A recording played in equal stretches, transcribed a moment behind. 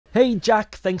Hey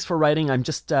Jack, thanks for writing. I'm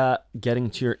just getting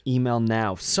to your email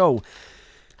now. So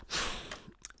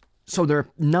there are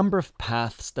a number of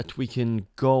paths that we can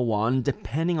go on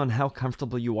depending on how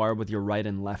comfortable you are with your right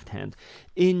and left hand.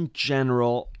 In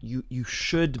general, you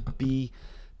should be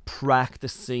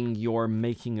practicing your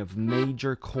making of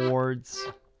major chords,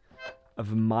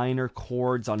 of minor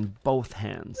chords on both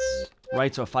hands,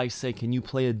 right? So if I say, can you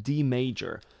play a D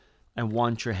major? I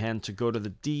want your hand to go to the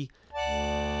D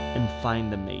and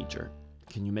find the major.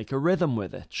 Can you make a rhythm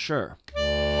with it? Sure.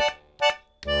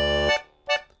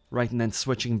 Right, and then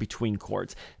switching between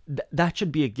chords. That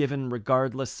should be a given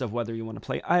regardless of whether you want to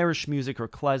play Irish music or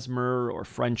klezmer or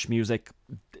French music.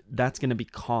 That's going to be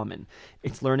common.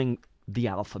 It's learning the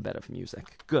alphabet of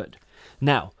music. Good.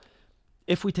 Now,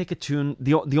 if we take a tune,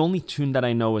 the only tune that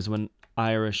I know is When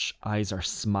Irish Eyes Are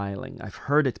Smiling. I've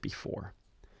heard it before.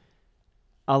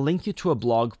 I'll link you to a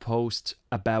blog post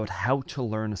about how to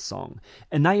learn a song.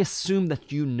 And I assume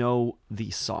that you know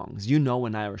these songs. You know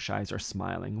When Irish Eyes Are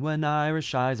Smiling. When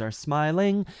Irish Eyes Are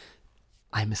Smiling.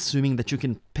 I'm assuming that you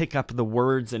can pick up the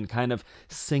words and kind of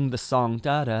sing the song.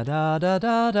 Da da da da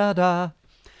da da da.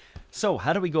 So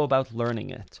how do we go about learning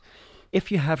it?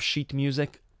 If you have sheet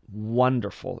music,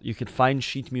 wonderful. You can find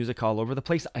sheet music all over the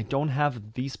place. I don't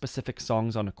have these specific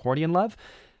songs on Accordion Love,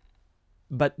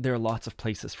 but there are lots of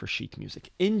places for sheet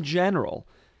music. In general,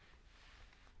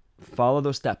 follow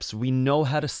those steps. We know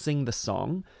how to sing the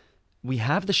song. We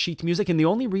have the sheet music, and the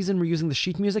only reason we're using the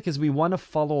sheet music is we want to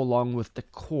follow along with the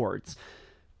chords.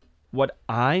 What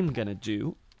I'm going to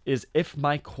do is if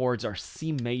my chords are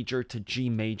C major to G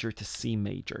major to C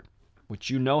major, which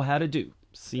you know how to do,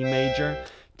 C major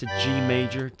to G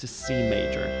major to C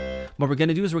major. What we're going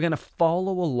to do is we're going to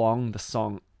follow along the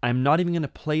song. I'm not even going to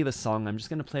play the song. I'm just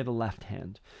going to play the left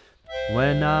hand.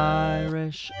 When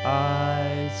Irish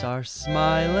eyes are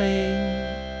smiling.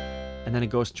 And then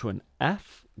it goes to an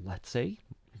F, let's say.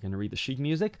 You're going to read the sheet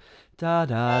music. Da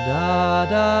da da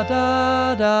da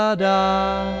da da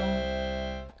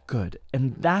da. Good.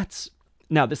 And that's...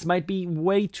 Now, this might be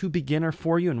way too beginner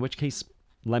for you, in which case,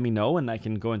 let me know and I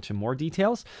can go into more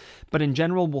details. But in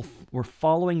general, we're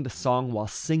following the song while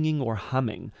singing or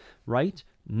humming, right?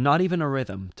 Not even a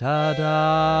rhythm. Da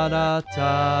da da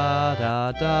da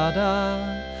da da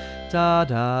da da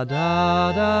da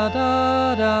da da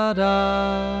da da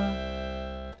da.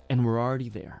 And we're already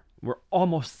there. We're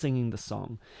almost singing the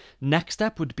song. Next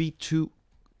step would be to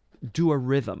do a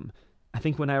rhythm. I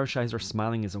think When Irish Eyes Are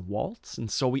Smiling is a waltz, and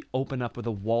so we open up with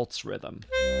a waltz rhythm.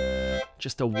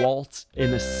 Just a waltz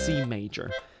in a C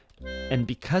major. And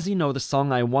because you know the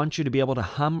song, I want you to be able to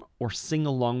hum or sing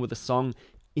along with the song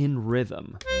in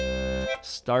rhythm.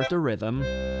 Start the rhythm.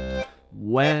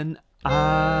 When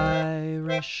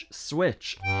Irish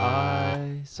switch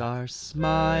eyes are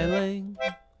smiling.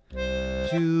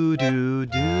 Do do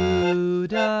do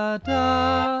da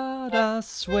da da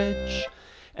switch.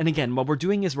 And again, what we're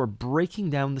doing is we're breaking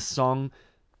down the song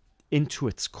into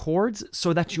its chords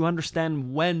so that you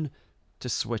understand when to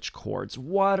switch chords.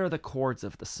 What are the chords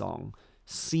of the song?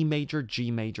 C major,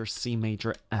 G major, C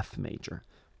major, F major.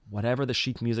 Whatever the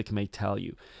sheet music may tell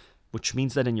you, which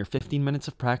means that in your 15 minutes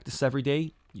of practice every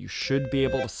day, you should be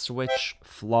able to switch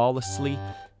flawlessly,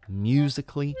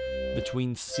 musically,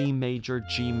 between C major,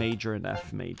 G major, and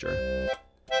F major.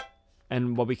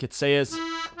 And what we could say is...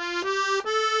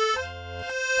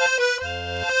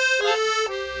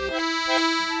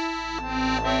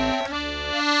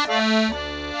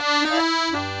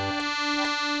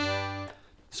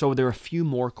 So there are a few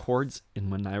more chords in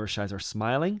When Irish Eyes Are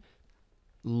Smiling.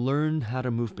 Learn how to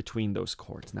move between those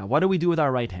chords. Now, what do we do with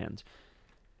our right hand?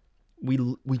 We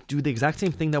do the exact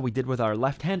same thing that we did with our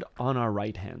left hand on our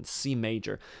right hand. C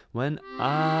major. When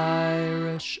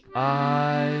Irish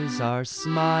eyes are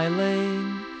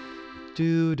smiling.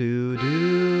 Do do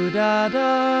do da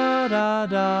da da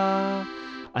da.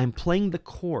 I'm playing the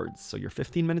chords. So your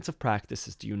 15 minutes of practice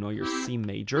is, do you know your C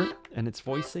major and its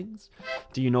voicings?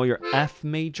 Do you know your F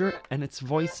major and its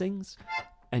voicings?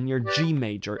 And your G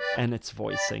major and its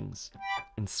voicings,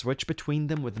 and switch between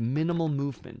them with minimal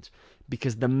movement,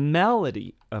 because the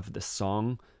melody of the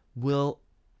song will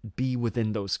be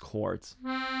within those chords.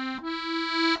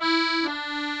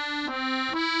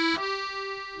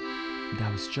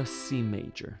 That was just C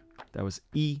major. That was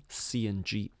E, C, and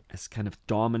G as kind of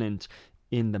dominant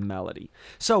in the melody.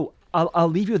 So I'll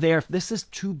leave you there. If this is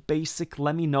too basic,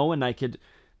 let me know, and I could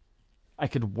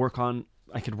work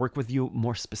with you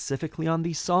more specifically on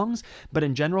these songs, but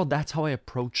in general, that's how I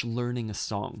approach learning a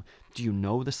song. Do you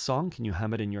know the song? Can you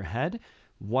hum it in your head?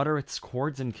 what are its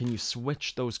chords, and can you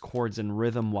switch those chords in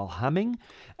rhythm while humming?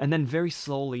 And then very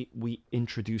slowly we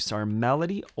introduce our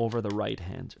melody over the right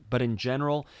hand. But in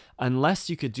general, unless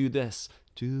you could do this,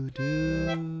 do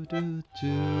do do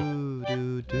do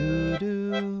do do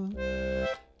do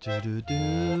do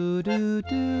do do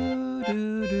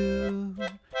do do,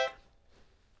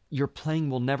 your playing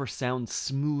will never sound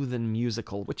smooth and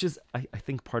musical, which is, I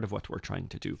think, part of what we're trying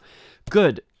to do.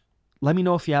 Good. Let me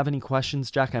know if you have any questions,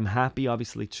 Jack. I'm happy,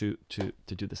 obviously, to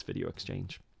do this video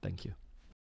exchange. Thank you.